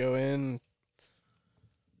spear, I'm going to go in,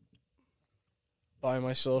 buy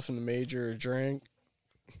myself and the major a drink,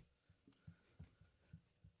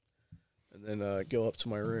 and then go up to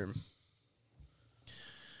my room.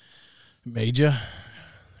 Major,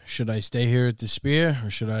 should I stay here at the spear or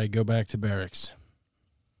should I go back to barracks?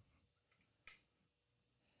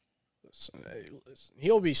 Listen,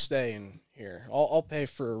 he'll be staying here. I'll pay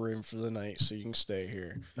for a room for the night so you can stay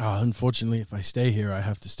here. Unfortunately, if I stay here, I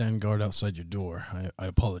have to stand guard outside your door. I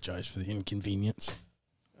apologize for the inconvenience.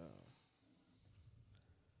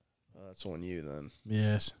 Well, that's on you then.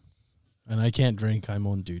 Yes. And I can't drink. I'm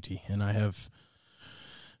on duty. And I have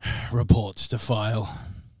reports to file.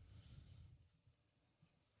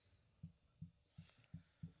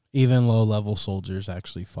 Even low-level soldiers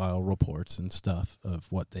actually file reports and stuff of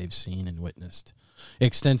what they've seen and witnessed.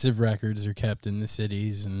 Extensive records are kept in the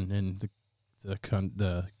cities and in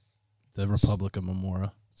the Republic of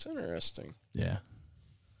Memora. It's interesting. Yeah.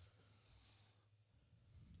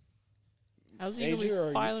 How's he going Major, to are be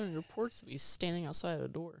you- filing reports if he's standing outside a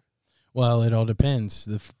door? Well, it all depends.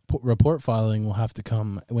 The report filing will have to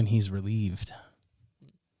come when he's relieved.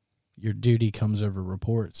 Your duty comes over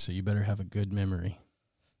reports, so you better have a good memory.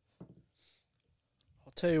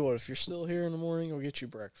 I'll tell you what, if you're still here in the morning, I'll get you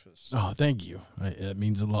breakfast. Oh, thank you. That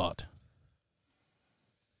means a lot.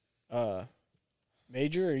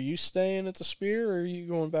 Major, are you staying at the spear or are you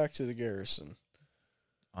going back to the garrison?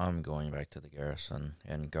 I'm going back to the garrison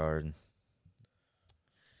and guard.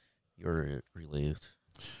 You're relieved.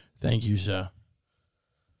 Thank you, sir.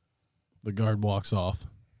 The guard walks off.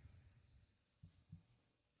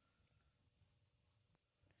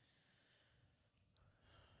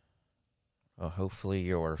 Well, hopefully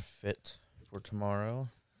you're fit for tomorrow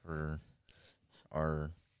for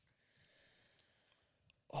our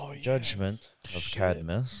judgment of Shit.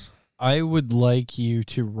 Cadmus. I would like you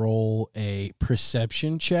to roll a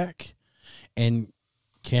perception check. And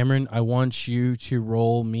Cameron, I want you to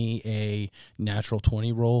roll me a natural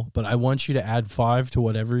 20 roll, but I want you to add 5 to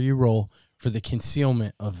whatever you roll for the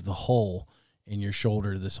concealment of the hole in your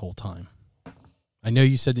shoulder this whole time. I know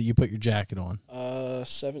you said that you put your jacket on.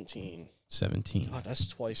 17. 17. God, that's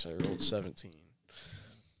twice I rolled 17.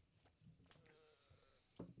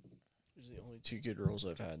 These are the only 2 good rolls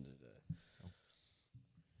I've had today.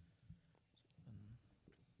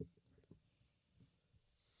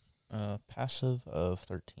 Passive of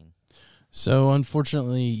 13. So,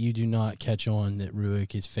 unfortunately, you do not catch on that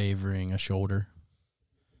Ruick is favoring a shoulder.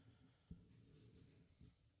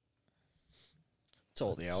 It's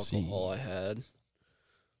all the Let's see. alcohol I had.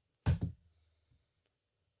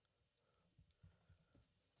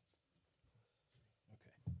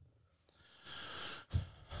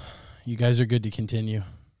 You guys are good to continue.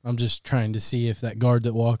 I'm just trying to see if that guard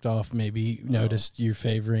that walked off maybe noticed you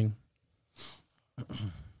favoring.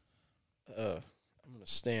 I'm going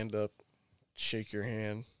to stand up, shake your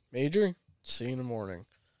hand. Major, see you in the morning.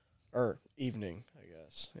 Or evening, I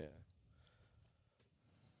guess. Yeah.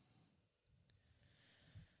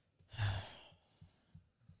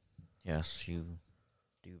 Yes, you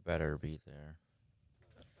do better be there.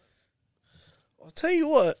 I'll tell you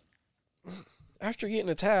what. After getting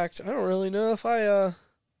attacked, I don't really know if I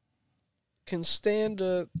can stand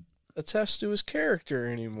to attest to his character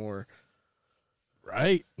anymore.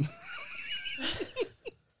 Right?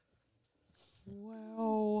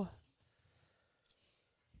 Wow.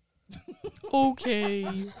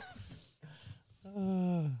 Okay.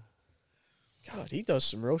 God, he does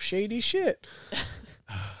some real shady shit.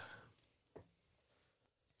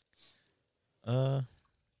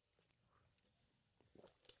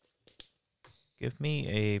 Give me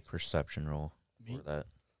a perception roll Me? for that.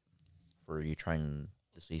 For you trying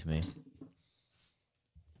to deceive me.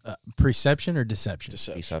 Perception or deception?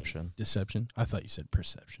 Deception. Deception? I thought you said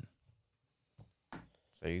perception.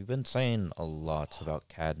 So you've been saying a lot about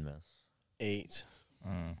Cadmus. 8.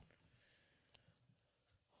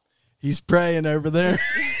 He's praying over there.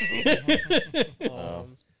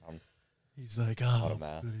 He's like, lot oh, of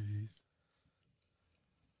math. please.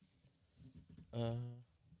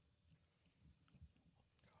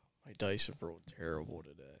 My dice have rolled terrible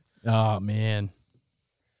today. Oh, man.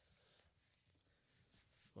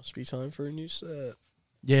 Must be time for a new set.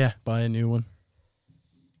 Yeah, buy a new one.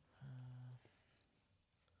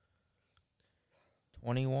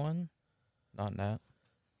 21? Not that.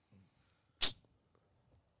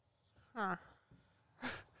 Huh.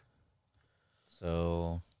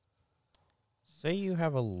 So, say you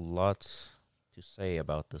have a lot to say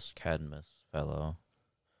about this Cadmus fellow.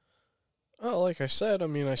 Oh, like I said, I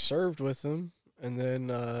mean, I served with him, and then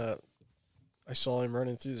I saw him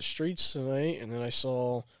running through the streets tonight, and then I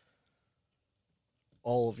saw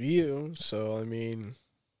all of you. So, I mean,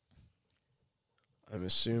 I'm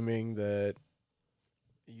assuming that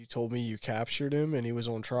you told me you captured him and he was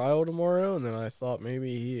on trial tomorrow, and then I thought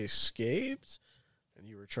maybe he escaped and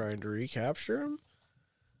you were trying to recapture him.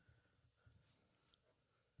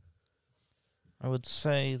 I would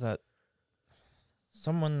say that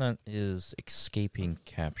someone that is escaping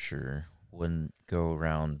capture wouldn't go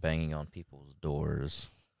around banging on people's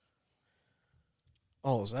doors.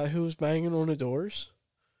 Oh, is that who was banging on the doors?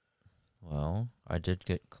 Well, I did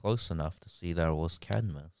get close enough to see that it was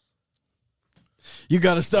Cadmus. You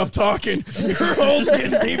got to stop talking. Your hole's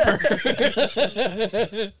getting deeper.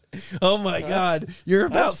 Oh, my God. You're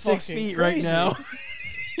about 6 fucking feet right crazy. now.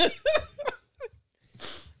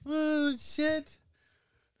 Oh, shit.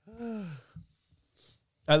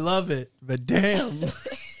 I love it, but damn.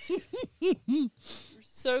 You're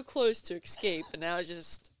so close to escape, and now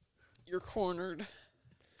just you're cornered.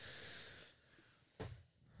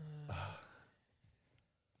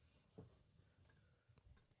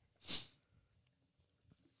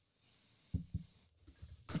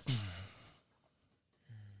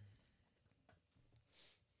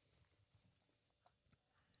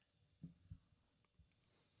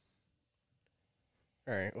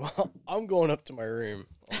 All right, well, I'm going up to my room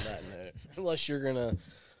on that note. Unless you're going to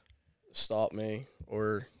stop me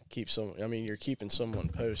or keep some. I mean, you're keeping someone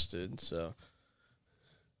posted, so.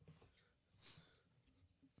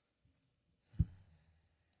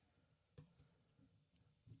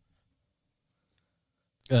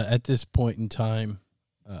 At this point in time,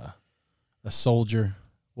 a soldier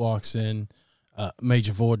walks in.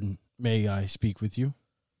 Major Vorden, may I speak with you?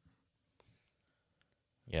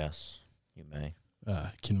 Yes, you may.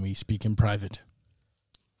 Can we speak in private?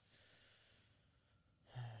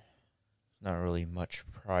 Not really much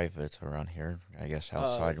private around here. I guess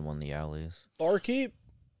outside in one of the alleys. Barkeep,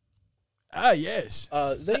 Ah, yes.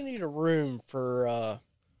 they need a room for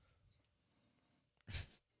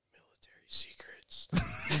military secrets.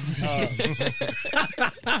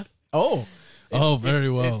 Oh. Very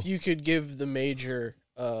well. If you could give the major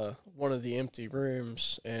one of the empty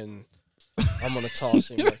rooms, and I'm going to toss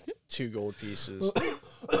him like 2 gold pieces.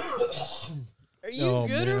 Are you Oh,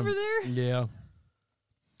 good man. over there? Yeah.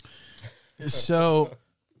 So,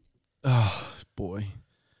 oh, boy.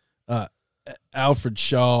 Alfred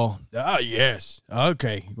Shaw. Ah, yes.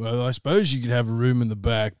 Okay. Well, I suppose you could have a room in the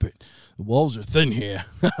back, but the walls are thin here.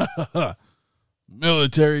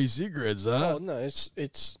 Military secrets, huh? Oh no,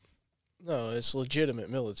 it's legitimate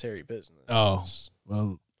military business. Oh. It's-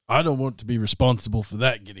 Well, I don't want to be responsible for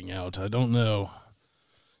that getting out. I don't know.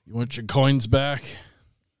 You want your coins back?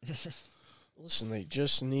 listen, they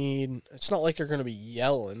just need. It's not like they're going to be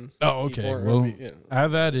yelling. Oh, People okay. aren't Well, gonna be, you know,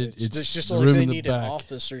 have at it. it's It's just the like room they in the need an back.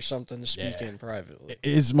 office or something to speak Yeah. in privately.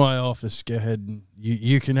 It's my office. Go ahead and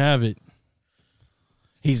you can have it.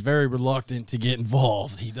 He's very reluctant to get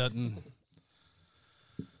involved. He doesn't.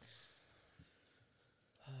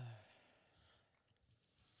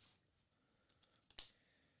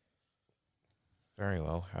 Very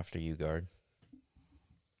well. After you, guard.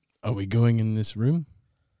 Are we going in this room?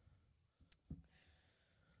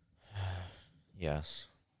 Yes.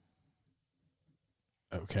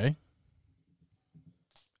 Okay.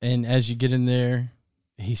 And as you get in there,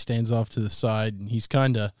 he stands off to the side, and he's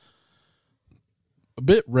kind of a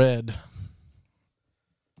bit red.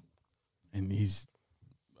 And he's,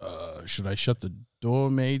 should I shut the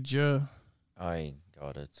door, Major? I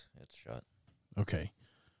got it. It's shut. Okay.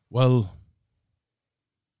 Well,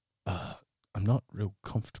 I'm not real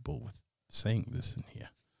comfortable with saying this in here.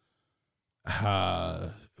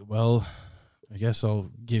 Well, I guess I'll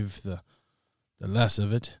give the less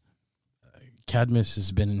of it. Cadmus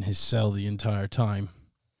has been in his cell the entire time.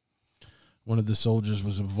 One of the soldiers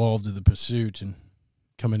was involved in the pursuit and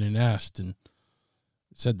come in and asked and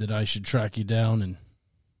said that I should track you down and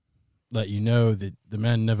let you know that the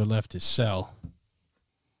man never left his cell.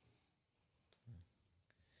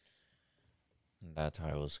 That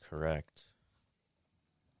I was correct.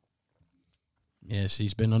 Yes,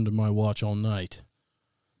 he's been under my watch all night.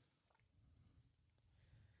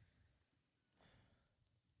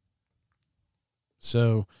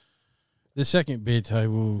 So the second bit I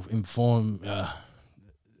will inform,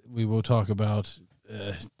 we will talk about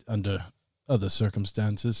under other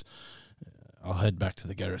circumstances. I'll head back to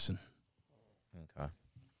the garrison. Okay.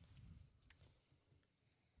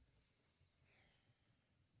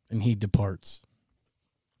 And he departs.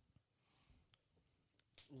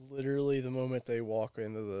 Literally, the moment they walk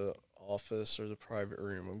into the office or the private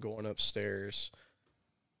room, I'm going upstairs,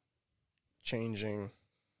 changing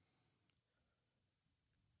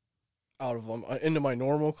out of into my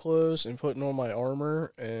normal clothes and putting on my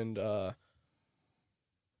armor, and I'm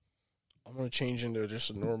gonna change into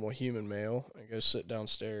just a normal human male and go sit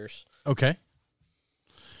downstairs. Okay.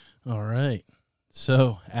 All right.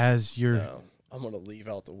 So as you're No, I'm gonna leave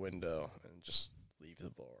out the window and just leave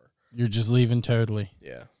the bar. you're just leaving totally.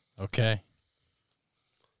 Yeah. Okay.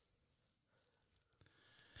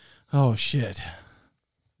 Oh shit.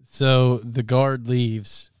 So the guard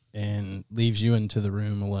leaves and leaves you into the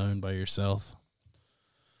room alone by yourself.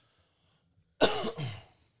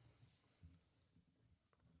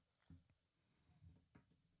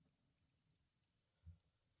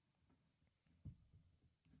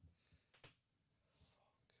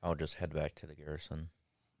 I'll just head back to the garrison.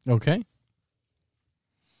 Okay.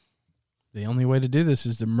 The only way to do this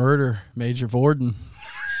is to murder Major Vorden.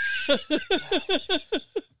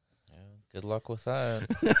 Good luck with that.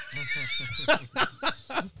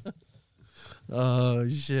 Oh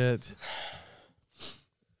shit.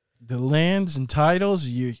 The lands and titles, are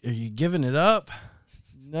you giving it up?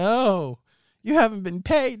 No. You haven't been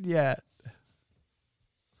paid yet.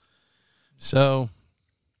 So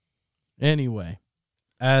anyway,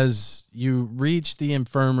 as you reach the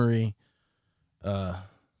infirmary, the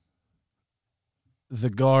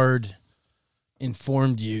guard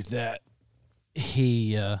informed you that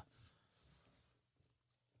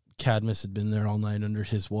Cadmus had been there all night under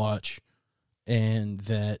his watch, and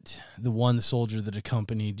that the one soldier that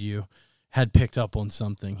accompanied you had picked up on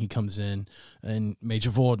something. He comes in, and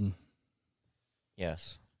Major Vorden.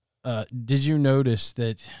 Yes. Did you notice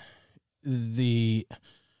that the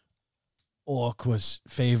orc was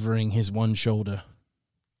favoring his one shoulder?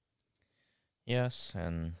 Yes,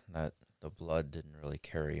 and that the blood didn't really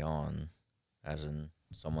carry on, as in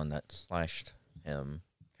someone that slashed him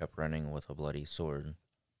kept running with a bloody sword.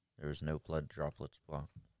 There was no blood droplets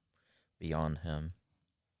beyond him.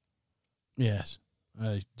 Yes.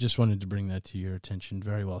 I just wanted to bring that to your attention.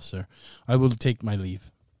 Very well, sir. I will take my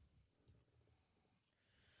leave.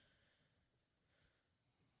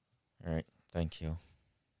 All right, thank you.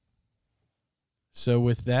 So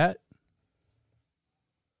with that,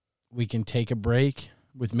 we can take a break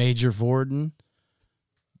with Major Vorden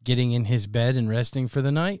getting in his bed and resting for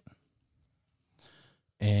the night.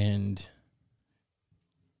 And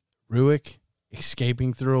Ruick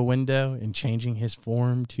escaping through a window and changing his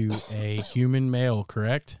form to a human male,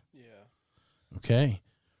 correct? Yeah. Okay.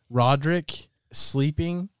 Roderick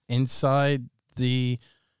sleeping inside the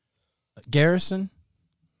garrison,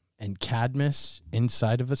 and Cadmus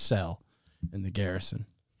inside of a cell in the garrison.